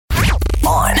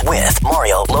On with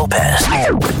Mario Lopez.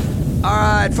 All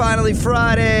right, finally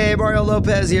Friday. Mario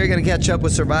Lopez here. Going to catch up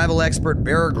with survival expert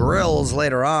Bear Grylls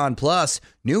later on. Plus,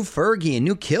 new Fergie and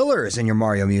new Killers in your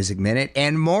Mario Music Minute.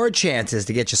 And more chances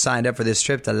to get you signed up for this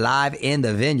trip to Live in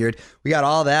the Vineyard. We got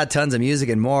all that, tons of music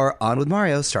and more. On with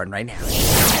Mario, starting right now.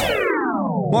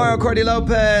 Mario Courtney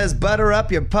Lopez, butter up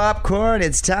your popcorn.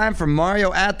 It's time for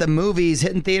Mario at the Movies.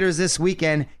 Hitting theaters this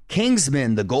weekend.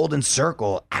 Kingsman, The Golden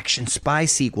Circle, action spy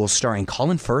sequel starring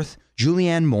Colin Firth,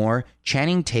 Julianne Moore,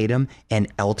 Channing Tatum, and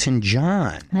Elton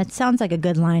John. That sounds like a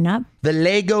good lineup. The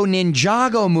Lego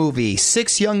Ninjago movie.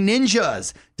 6 young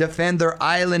ninjas defend their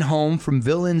island home from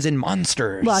villains and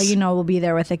monsters. Well, you know, we'll be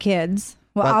there with the kids.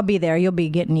 Well, I'll be there. You'll be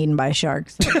getting eaten by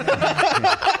sharks.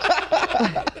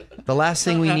 The last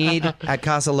thing we need at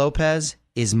Casa Lopez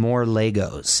is more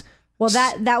Legos. Well,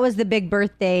 that was the big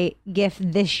birthday gift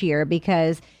this year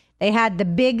because they had the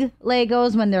big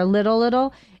Legos when they're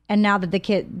little. And now that the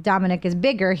kid, Dominic, is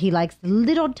bigger, he likes the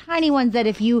little tiny ones that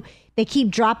they keep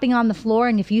dropping on the floor.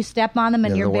 And if you step on them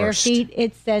and your bare feet,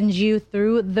 it sends you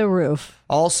through the roof.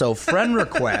 Also, Friend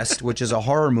Request, which is a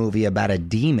horror movie about a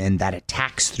demon that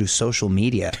attacks through social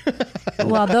media.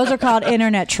 Well, those are called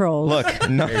internet trolls. Look,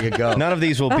 there you go. None of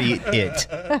these will beat it.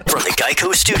 From the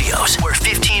Geico Studios, where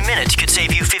 15 minutes could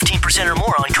save you 15% or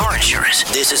more on car insurance.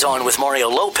 This is On with Mario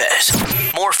Lopez.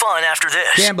 More fun after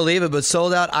this. Can't believe it, but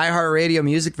sold out iHeartRadio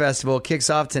Music Festival kicks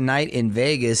off tonight in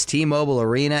Vegas, T-Mobile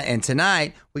Arena. And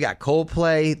tonight, we got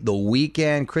Coldplay, The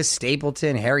Weeknd, Chris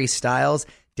Stapleton, Harry Styles,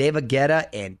 David Guetta,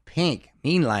 and Pink.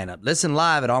 Mean lineup. Listen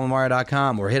live at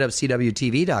allmario.com or hit up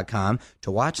cwtv.com to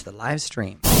watch the live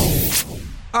stream.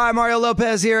 All right, Mario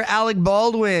Lopez here. Alec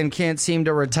Baldwin can't seem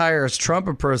to retire his Trump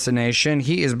impersonation.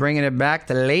 He is bringing it back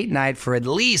to late night for at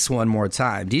least one more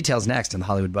time. Details next on the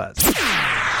Hollywood Buzz.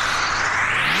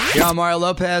 Yo, I'm Mario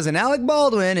Lopez, and Alec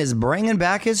Baldwin is bringing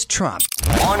back his Trump.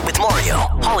 On with Mario,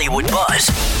 Hollywood Buzz.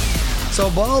 So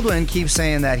Baldwin keeps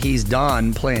saying that he's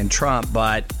done playing Trump,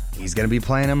 but he's going to be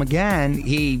playing him again.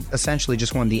 He essentially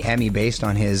just won the Emmy based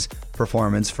on his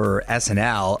performance for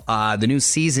SNL. The new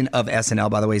season of SNL,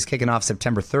 by the way, is kicking off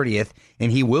September 30th,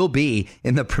 and he will be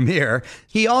in the premiere.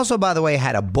 He also, by the way,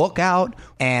 had a book out,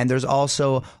 and there's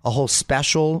also a whole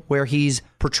special where he's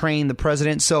portraying the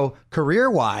president. So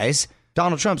career-wise,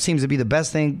 Donald Trump seems to be the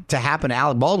best thing to happen to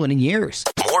Alec Baldwin in years.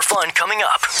 More fun coming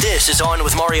up. This is On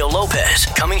with Mario Lopez,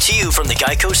 coming to you from the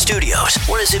Geico Studios.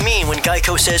 What does it mean when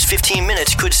Geico says 15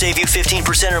 minutes could save you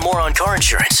 15% or more on car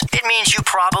insurance? It means you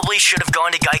probably should have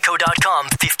gone to geico.com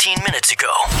 15 minutes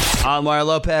ago. I'm Mario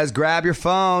Lopez. Grab your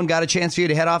phone. Got a chance for you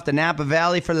to head off to Napa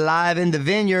Valley for Live in the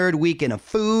Vineyard, weekend of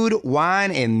food,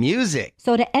 wine, and music.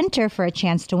 So to enter for a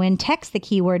chance to win, text the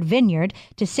keyword Vineyard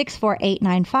to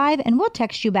 64895, and we'll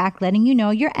text you back letting you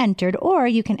know you're entered, or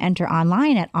you can enter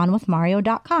online at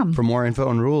onwithmario.com. For more info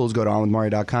and rules, go to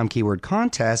onwithmario.com, keyword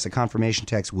contest. A confirmation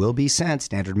text will be sent.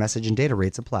 Standard message and data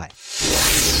rates apply.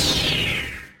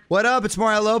 What up? It's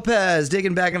Mario Lopez,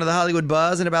 digging back into the Hollywood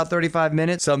Buzz in about 35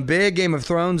 minutes. Some big Game of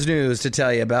Thrones news to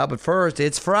tell you about. But first,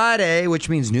 it's Friday, which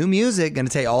means new music. Going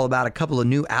to tell you all about a couple of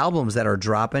new albums that are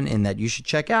dropping and that you should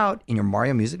check out in your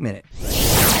Mario Music Minute.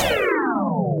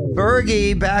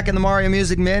 Fergie back in the Mario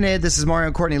Music Minute. This is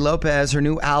Mario Courtney Lopez. Her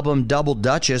new album, Double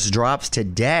Duchess, drops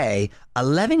today.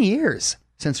 11 years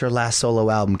since her last solo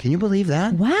album. Can you believe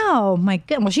that? Wow, my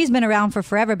goodness. Well, she's been around for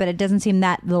forever, but it doesn't seem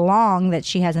that long that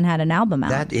she hasn't had an album out.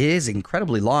 That is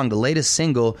incredibly long. The latest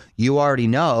single, You Already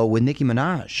Know, with Nicki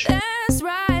Minaj. That's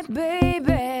right,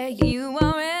 baby. You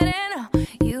already know.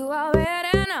 You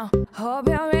already know. Hope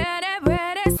you're ready,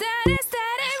 steady,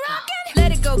 rockin'.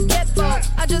 Let it go, get bold.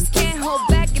 I just can't hold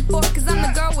back and forth, cause I'm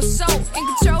the girl with soul and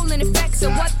controlling effects. So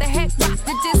what the heck? Rock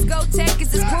the discotheque,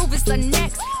 is this groove is the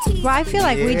next. Well, I feel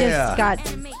like we just got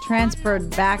transferred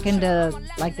back into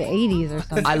like the 80s or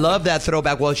something. I love that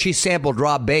throwback. Well, she sampled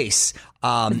Raw Bass. Is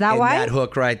that why? That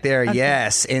hook right there, Okay.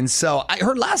 yes. And so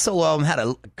her last solo album had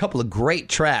a couple of great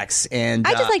tracks. And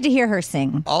I just like to hear her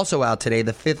sing. Also out today,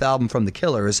 the 5th album from The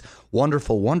Killers,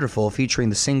 Wonderful, Wonderful, featuring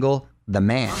the single, The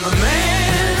Man. The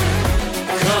man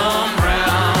come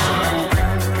round.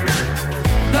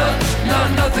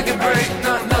 Nothing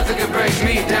can break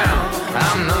me down.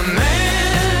 I'm the man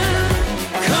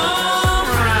come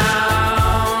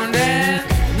round, and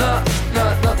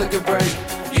nothing can break.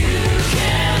 You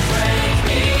can't break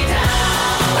me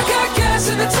down. I got gas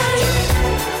in the tank.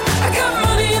 I got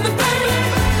money in the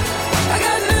bank. I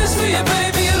got news for you,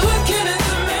 baby. You're looking at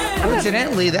the man.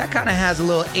 Coincidentally, that kind of has a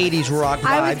little 80s rock vibe,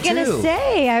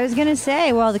 I was gonna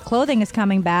say, well, the clothing is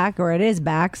coming back, or it is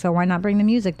back, so why not bring the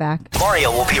music back?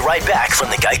 Mario will be right back from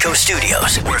the Geico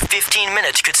Studios, where 15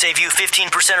 minutes could save you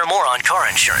 15% or more on car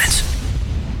insurance.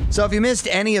 So if you missed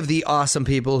any of the awesome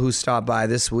people who stopped by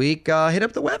this week, hit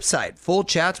up the website. Full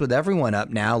chats with everyone up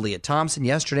now. Leah Thompson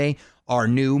yesterday, our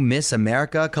new Miss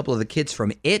America, a couple of the kids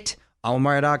from It,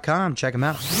 almario.com. Check them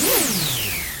out.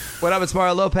 What up, it's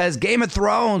Mario Lopez. Game of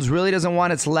Thrones really doesn't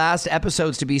want its last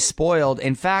episodes to be spoiled.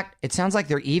 In fact, it sounds like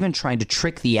they're even trying to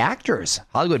trick the actors.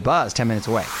 Hollywood Buzz, 10 minutes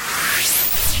away.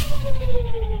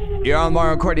 You're on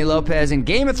Mario and Courtney Lopez, and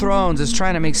Game of Thrones is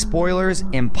trying to make spoilers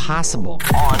impossible.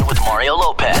 On with Mario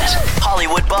Lopez,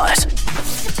 Hollywood Buzz.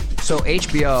 So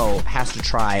HBO has to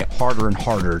try harder and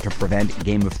harder to prevent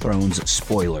Game of Thrones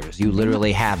spoilers. You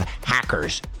literally have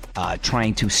hackers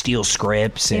trying to steal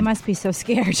scripts. They must be so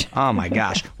scared. Oh my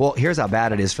gosh. Well, here's how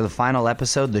bad it is. For the final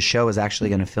episode, the show is actually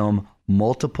going to film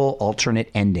multiple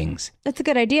alternate endings. That's a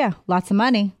good idea. Lots of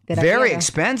money. Good idea. Very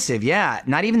expensive, yeah.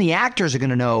 Not even the actors are going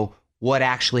to know what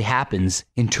actually happens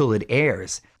until it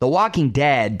airs. The Walking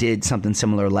Dead did something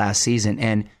similar last season,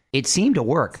 and it seemed to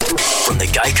work. From the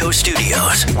Geico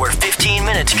Studios, where 15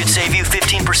 minutes could save you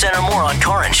 15% or more on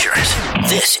car insurance.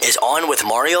 This is On with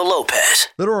Mario Lopez.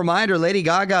 Little reminder, Lady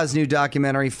Gaga's new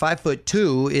documentary,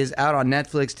 5'2", is out on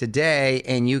Netflix today,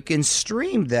 and you can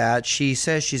stream that. She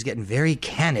says she's getting very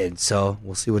candid, so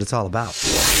we'll see what it's all about.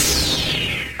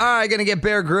 All right, going to get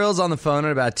Bear Grylls on the phone in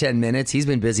about 10 minutes. He's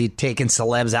been busy taking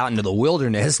celebs out into the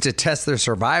wilderness to test their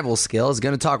survival skills.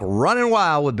 Going to talk Running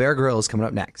Wild with Bear Grylls coming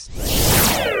up next.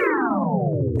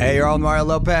 Hey, you're on Mario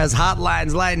Lopez.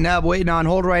 Hotlines lighting up. Waiting on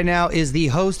hold right now is the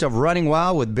host of Running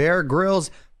Wild with Bear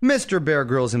Grylls, Mr. Bear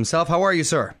Grylls himself. How are you,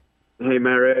 sir? Hey,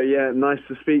 Mario. Yeah, nice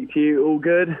to speak to you. All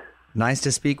good? Nice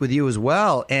to speak with you as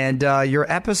well. And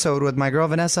your episode with my girl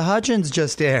Vanessa Hudgens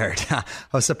just aired. I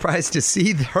was surprised to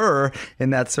see her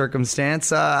in that circumstance.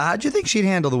 How'd you think she'd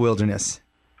handle the wilderness?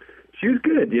 She was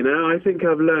good, you know. I think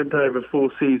I've learned over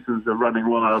 4 seasons of Running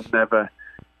Wild never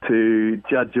to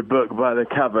judge a book by the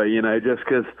cover, you know, just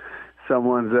because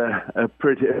someone's a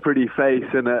pretty face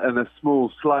and a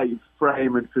small, slight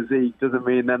frame and physique doesn't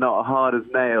mean they're not hard as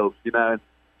nails, you know. And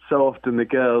so often the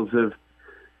girls have,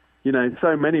 you know, in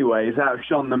so many ways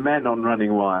outshone the men on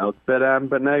Running Wild. But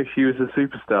no, she was a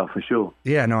superstar for sure.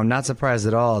 Yeah, no, I'm not surprised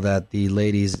at all that the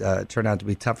ladies turned out to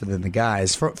be tougher than the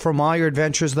guys. From all your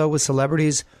adventures, though, with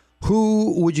celebrities,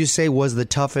 who would you say was the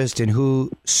toughest and who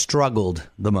struggled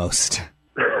the most?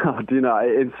 Oh, do you know,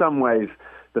 in some ways,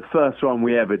 the first one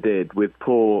we ever did with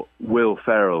poor Will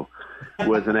Ferrell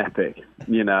was an epic.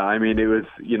 You know, I mean, it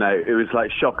was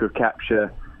like shock of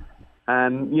capture.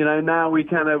 And, you know, now we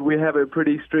have it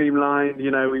pretty streamlined. You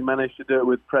know, we managed to do it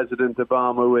with President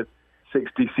Obama with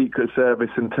 60 Secret Service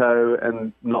in tow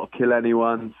and not kill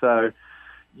anyone. So,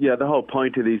 yeah, the whole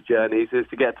point of these journeys is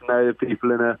to get to know the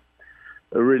people in a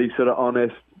really sort of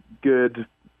honest, good,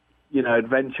 you know,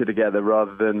 adventure together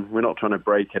rather than we're not trying to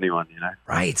break anyone, you know.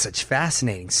 Right, such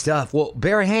fascinating stuff. Well,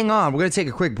 Bear, hang on. We're going to take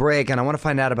a quick break, and I want to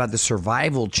find out about the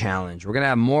survival challenge. We're going to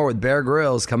have more with Bear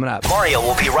Grylls coming up. Mario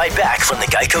will be right back from the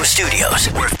Geico Studios,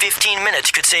 where 15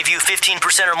 minutes could save you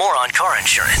 15% or more on car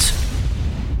insurance.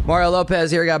 Mario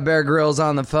Lopez here. Got Bear Grylls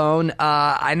on the phone.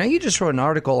 I know you just wrote an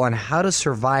article on how to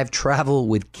survive travel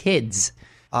with kids.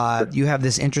 You have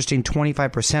this interesting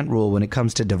 25% rule when it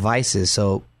comes to devices,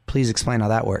 so please explain how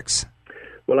that works.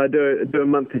 Well, I do a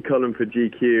monthly column for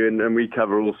GQ, and we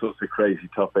cover all sorts of crazy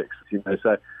topics, you know.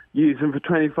 So use them for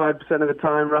 25% of the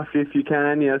time, roughly, if you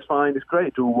can. You know, it's fine. It's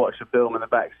great to watch a film in the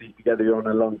backseat together. You're on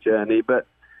a long journey, but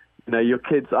you know, your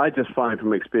kids. I just find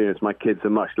from experience, my kids are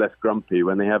much less grumpy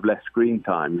when they have less screen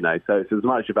time. You know, so it's as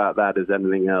much about that as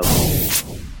anything else.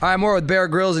 All right, more with Bear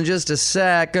Grylls in just a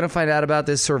sec. Going to find out about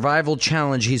this survival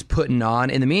challenge he's putting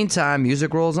on. In the meantime,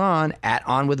 music rolls on at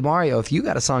On With Mario if you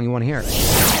got a song you want to hear.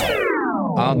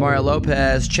 I'm Mario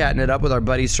Lopez, chatting it up with our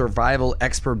buddy survival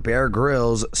expert Bear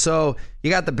Grylls. So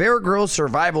you got the Bear Grylls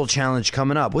Survival Challenge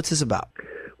coming up. What's this about?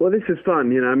 Well, this is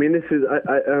fun. You know, I mean, this is.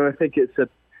 I think it's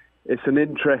an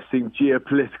interesting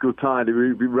geopolitical time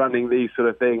to be running these sort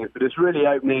of things, but it's really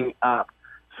opening up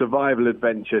survival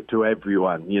adventure to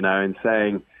everyone. You know, and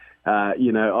saying,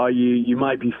 you know, you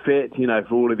might be fit, you know,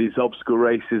 for all of these obstacle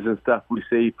races and stuff we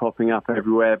see popping up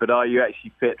everywhere, but are you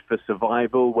actually fit for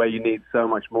survival, where you need so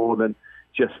much more than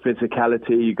just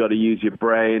physicality? You've got to use your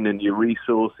brain and your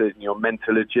resources and your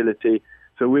mental agility.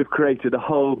 So we've created a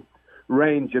whole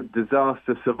range of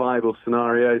disaster survival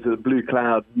scenarios at the Blue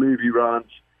Cloud Movie Ranch,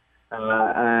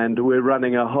 and we're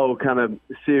running a whole kind of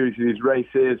series of these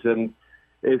races, and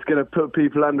it's going to put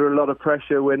people under a lot of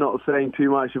pressure. We're not saying too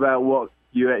much about what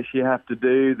you actually have to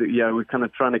do. That, you know, we're kind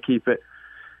of trying to keep it,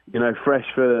 you know, fresh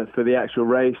for the actual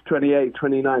race, 28th,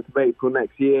 29th of April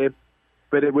next year.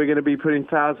 But we're going to be putting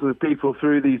thousands of people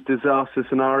through these disaster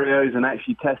scenarios and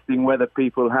actually testing whether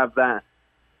people have that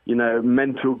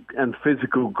mental and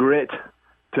physical grit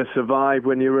to survive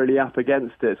when you're really up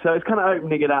against it. So it's kind of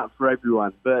opening it up for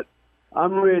everyone. But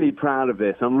I'm really proud of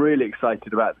this. I'm really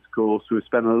excited about this course. We've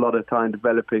spent a lot of time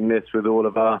developing this with all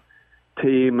of our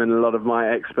team and a lot of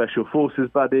my ex-Special Forces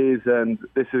buddies, and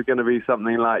this is going to be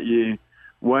something like you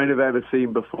won't have ever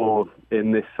seen before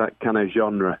in this kind of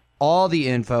genre. All the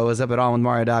info is up at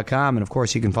onwithmario.com, and of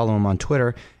course you can follow him on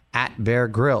Twitter at Bear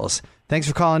Grylls. Thanks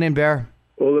for calling in, Bear.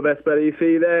 All the best, buddy.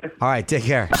 See you there. All right, take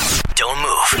care. Don't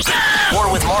move.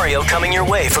 More with Mario coming your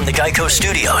way from the Geico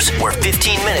Studios, where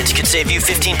 15 minutes could save you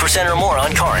 15% or more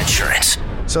on car insurance.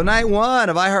 So night one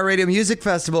of iHeartRadio Music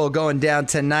Festival going down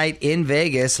tonight in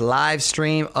Vegas. Live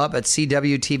stream up at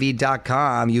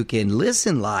CWTV.com. You can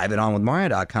listen live at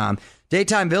onwithmario.com.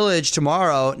 Daytime Village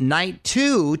tomorrow. Night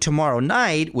two tomorrow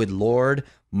night with Lord,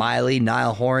 Miley,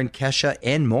 Niall Horan, Kesha,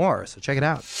 and more. So check it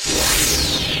out.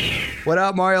 What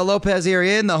up, Mario Lopez here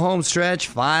in the home stretch,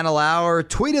 final hour,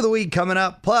 tweet of the week coming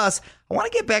up. Plus, I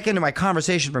want to get back into my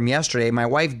conversation from yesterday. My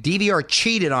wife DVR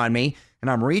cheated on me, and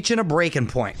I'm reaching a breaking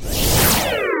point.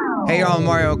 Hey, y'all, I'm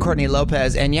Mario Courtney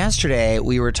Lopez, and yesterday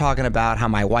we were talking about how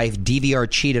my wife DVR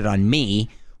cheated on me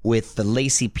with the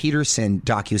Lacey Peterson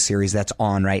docuseries that's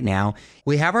on right now.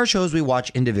 We have our shows we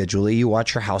watch individually. You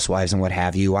watch your Housewives and what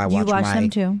have you. I watch them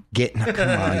too. Come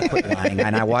on, quit lying.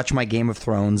 And I watch my Game of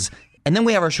Thrones. And then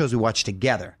we have our shows we watch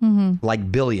together,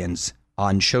 like Billions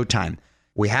on Showtime.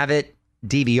 We have it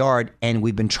DVR'd, and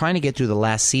we've been trying to get through the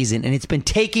last season, and it's been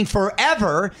taking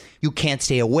forever. You can't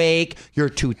stay awake. You're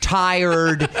too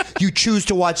tired. You choose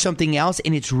to watch something else,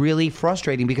 and it's really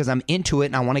frustrating because I'm into it,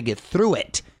 and I want to get through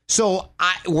it. So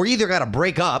we're either got to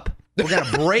break up. We're going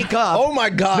to break up. Oh, my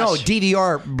gosh. No,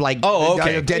 DVR, like... Oh,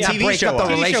 okay. TV break show up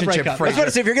the relationship. I was about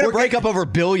to say, if you're going to break up over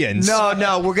Billions.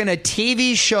 No, we're going to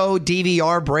TV show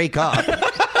DVR break up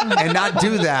and not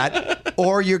do that.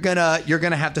 Or you're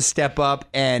gonna have to step up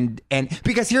and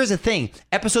because here's the thing,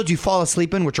 episodes you fall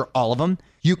asleep in, which are all of them,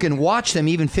 you can watch them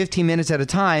even 15 minutes at a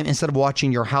time instead of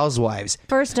watching your Housewives.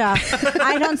 First off,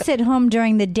 I don't sit home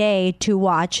during the day to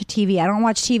watch TV. I don't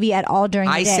watch TV at all during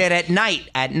the day. I said at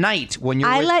night when you're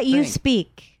I let you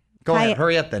speak. Go ahead,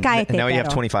 hurry up then. Now you have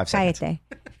 25 seconds.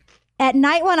 At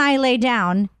night when I lay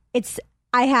down,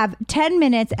 I have 10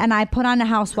 minutes and I put on a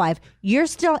housewife. You're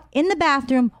still in the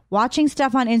bathroom watching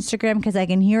stuff on Instagram because I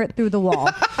can hear it through the wall.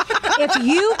 If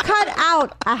you cut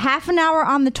out a half an hour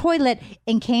on the toilet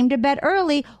and came to bed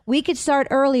early, we could start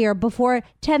earlier before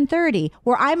 10:30,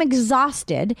 where I'm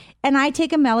exhausted and I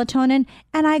take a melatonin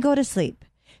and I go to sleep.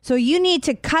 So you need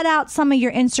to cut out some of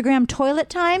your Instagram toilet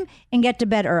time and get to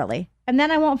bed early. And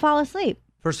then I won't fall asleep.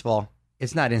 First of all,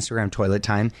 it's not Instagram toilet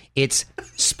time. It's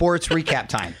sports recap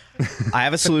time. I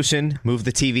have a solution. Move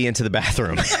the TV into the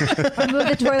bathroom. Or move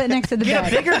the toilet next to the bed.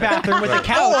 Get a bigger bathroom with a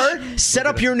couch. Or set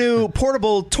up your new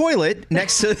portable toilet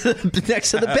next to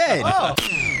the bed. Oh.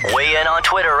 Weigh in on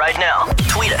Twitter right now.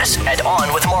 Tweet us at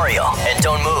OnWithMario. And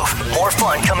don't move. More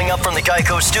fun coming up from the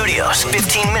Geico Studios.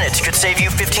 15 minutes could save you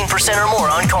 15% or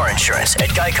more on car insurance at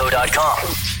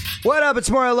Geico.com. What up? It's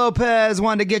Mario Lopez.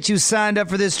 Wanted to get you signed up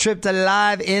for this trip to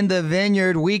Live in the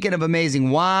Vineyard. Weekend of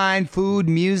amazing wine, food,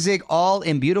 music, all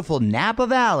in beautiful Napa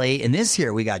Valley. And this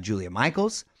year we got Julia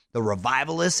Michaels, the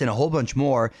Revivalists, and a whole bunch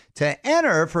more. To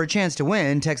enter for a chance to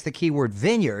win, text the keyword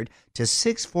Vineyard to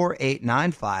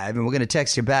 64895, and we're going to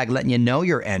text you back letting you know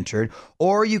you're entered.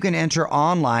 Or you can enter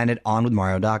online at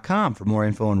onwithmario.com. For more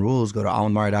info and rules, go to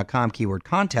onwithmario.com, keyword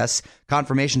contests.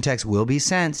 Confirmation text will be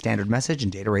sent. Standard message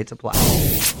and data rates apply.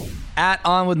 At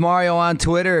On With Mario on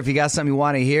Twitter, if you got something you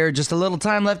want to hear. Just a little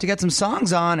time left to get some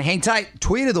songs on. Hang tight.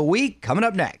 Tweet of the week coming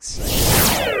up next.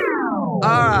 All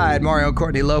right, Mario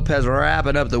Courtney Lopez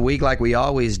wrapping up the week like we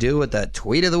always do with the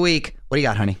tweet of the week. What do you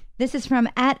got, honey? This is from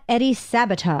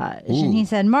 @EddieSabotage. Ooh. And he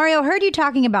said, Mario, heard you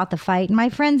talking about the fight, and my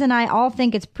friends and I all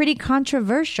think it's pretty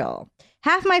controversial.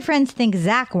 Half my friends think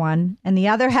Zach won, and the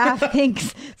other half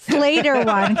thinks Slater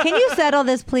won. Can you settle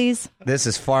this, please? This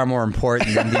is far more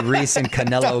important than the recent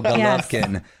Canelo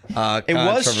Golovkin It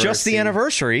was just the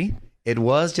anniversary. It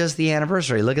was just the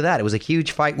anniversary. Look at that. It was a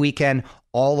huge fight weekend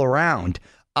all around.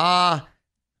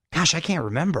 Gosh, I can't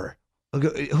remember.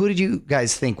 Who did you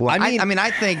guys think won? I mean,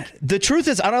 I think the truth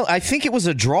is, I think it was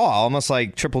a draw, almost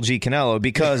like Triple G Canelo,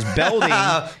 because Belding,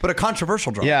 but a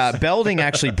controversial draw. Yeah, Belding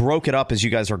actually broke it up as you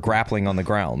guys were grappling on the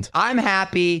ground. I'm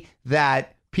happy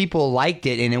that people liked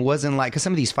it, and it wasn't like, because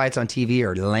some of these fights on TV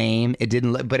are lame. It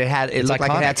didn't, but it looked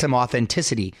like it had some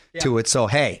authenticity to it. So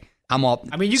hey, I'm all.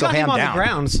 I mean, you so got him on down. the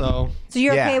ground, so. So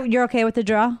you're Yeah. okay? You're okay with the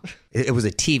draw? It was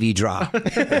a TV draw.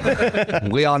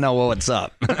 We all know what's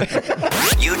up.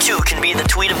 You too can be the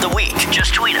tweet of the week.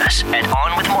 Just tweet us at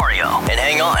On With Mario. And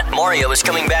hang on, Mario is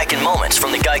coming back in moments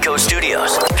from the Geico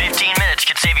Studios. 15 minutes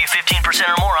could save you 15%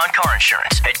 or more on car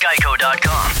insurance at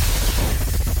geico.com.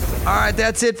 All right,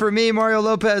 that's it for me. Mario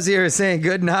Lopez here saying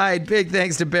good night. Big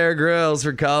thanks to Bear Grylls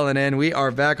for calling in. We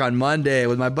are back on Monday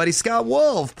with my buddy Scott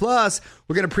Wolf. Plus,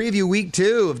 we're going to preview week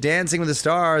 2 of Dancing with the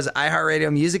Stars,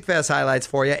 iHeartRadio Music Fest highlights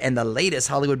for you, and the latest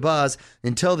Hollywood buzz.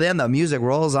 Until then, the music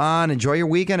rolls on. Enjoy your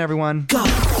weekend, everyone.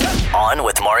 On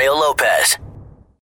with Mario Lopez.